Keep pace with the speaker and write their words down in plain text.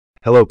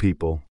Hello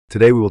people,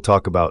 today we will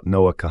talk about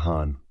Noah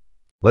Kahan.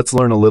 Let's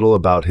learn a little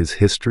about his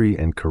history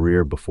and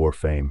career before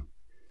fame.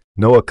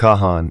 Noah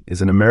Kahan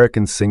is an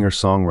American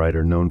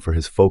singer-songwriter known for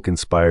his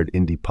folk-inspired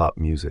indie pop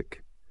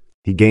music.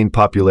 He gained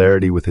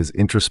popularity with his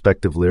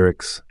introspective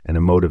lyrics and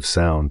emotive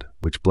sound,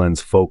 which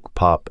blends folk,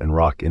 pop, and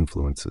rock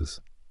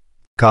influences.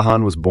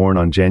 Kahan was born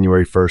on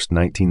January 1,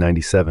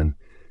 1997,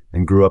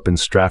 and grew up in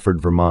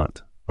Stratford,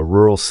 Vermont, a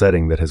rural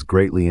setting that has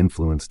greatly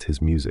influenced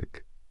his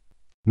music.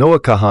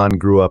 Noah Kahan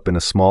grew up in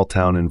a small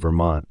town in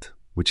Vermont,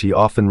 which he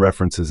often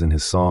references in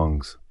his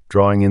songs,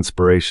 drawing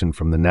inspiration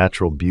from the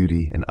natural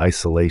beauty and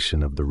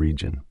isolation of the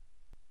region.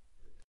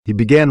 He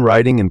began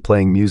writing and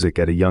playing music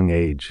at a young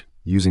age,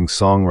 using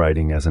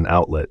songwriting as an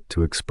outlet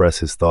to express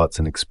his thoughts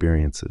and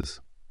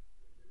experiences.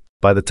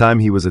 By the time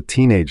he was a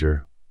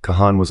teenager,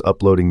 Kahan was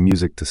uploading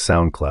music to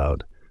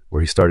SoundCloud,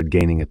 where he started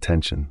gaining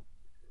attention.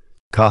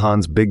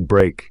 Kahan's big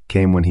break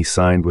came when he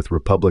signed with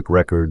Republic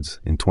Records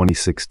in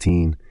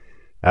 2016,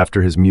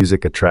 after his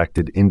music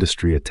attracted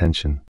industry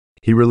attention.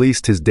 He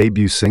released his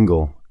debut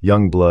single,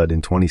 Young Blood,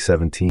 in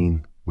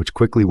 2017, which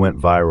quickly went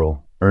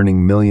viral,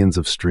 earning millions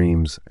of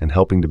streams and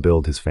helping to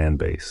build his fan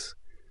base.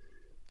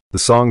 The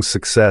song's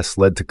success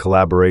led to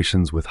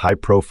collaborations with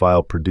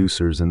high-profile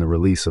producers and the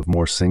release of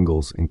more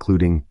singles,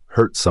 including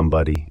Hurt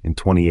Somebody in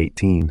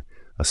 2018,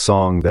 a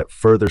song that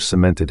further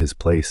cemented his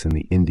place in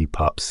the indie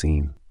pop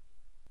scene.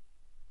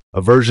 A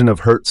version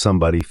of Hurt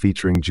Somebody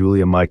featuring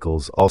Julia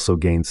Michaels also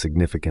gained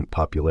significant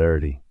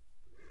popularity.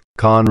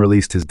 Kahan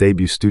released his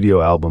debut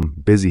studio album,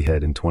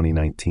 Busyhead, in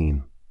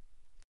 2019.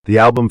 The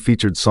album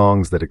featured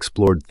songs that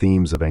explored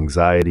themes of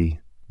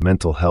anxiety,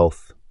 mental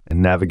health, and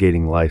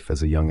navigating life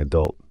as a young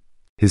adult.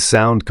 His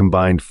sound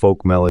combined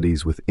folk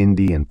melodies with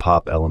indie and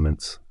pop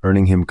elements,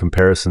 earning him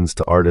comparisons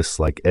to artists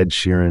like Ed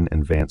Sheeran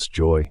and Vance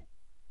Joy.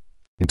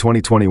 In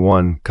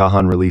 2021,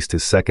 Kahan released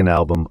his second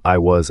album, I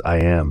Was, I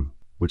Am,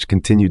 which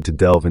continued to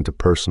delve into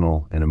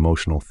personal and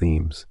emotional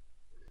themes.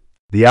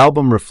 The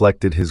album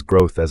reflected his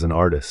growth as an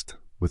artist,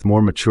 with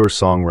more mature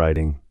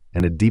songwriting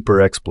and a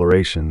deeper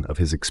exploration of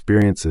his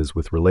experiences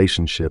with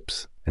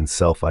relationships and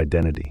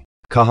self-identity.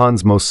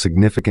 Kahan's most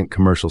significant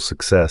commercial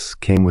success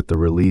came with the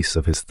release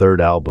of his third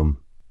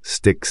album,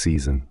 Stick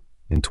Season,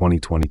 in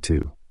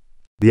 2022.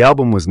 The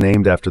album was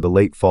named after the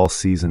late fall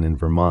season in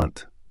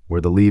Vermont,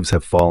 where the leaves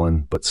have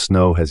fallen but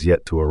snow has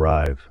yet to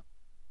arrive.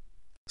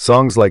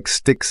 Songs like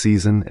Stick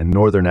Season and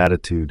Northern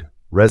Attitude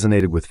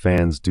resonated with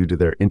fans due to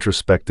their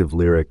introspective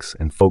lyrics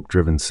and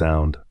folk-driven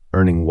sound,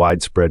 earning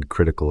widespread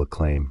critical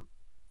acclaim.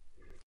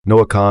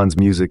 Noah Kahan's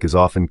music is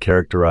often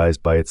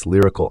characterized by its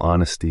lyrical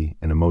honesty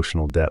and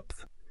emotional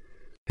depth.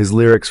 His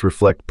lyrics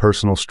reflect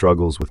personal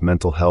struggles with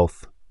mental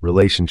health,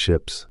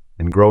 relationships,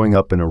 and growing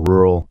up in a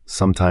rural,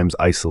 sometimes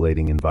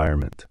isolating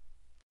environment.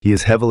 He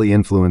is heavily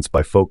influenced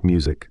by folk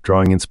music,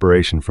 drawing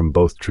inspiration from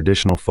both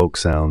traditional folk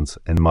sounds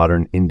and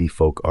modern indie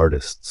folk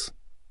artists.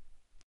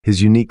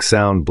 His unique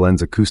sound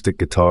blends acoustic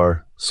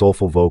guitar,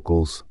 soulful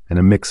vocals, and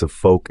a mix of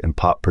folk and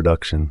pop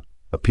production,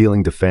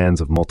 appealing to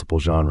fans of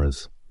multiple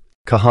genres.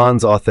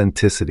 Kahan's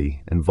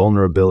authenticity and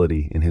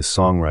vulnerability in his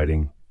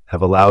songwriting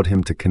have allowed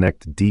him to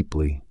connect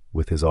deeply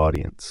with his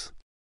audience.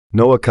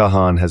 Noah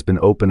Kahan has been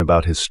open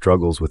about his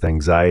struggles with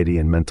anxiety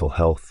and mental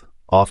health,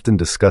 often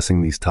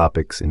discussing these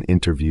topics in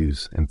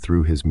interviews and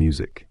through his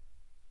music.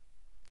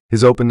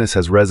 His openness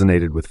has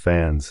resonated with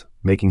fans,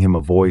 making him a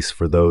voice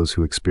for those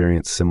who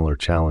experience similar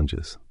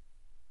challenges.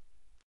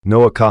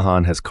 Noah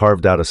Kahan has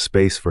carved out a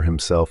space for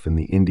himself in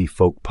the indie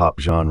folk pop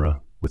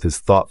genre with his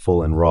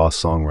thoughtful and raw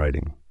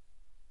songwriting.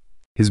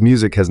 His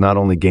music has not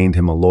only gained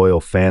him a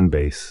loyal fan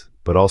base,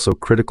 but also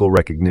critical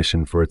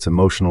recognition for its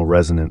emotional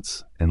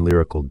resonance and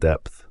lyrical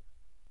depth.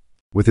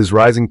 With his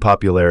rising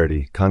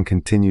popularity, Kahan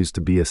continues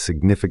to be a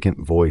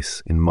significant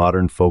voice in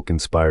modern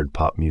folk-inspired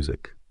pop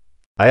music.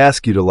 I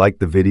ask you to like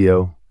the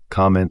video,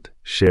 comment,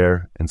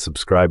 share, and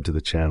subscribe to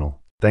the channel.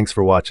 Thanks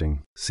for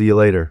watching. See you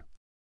later.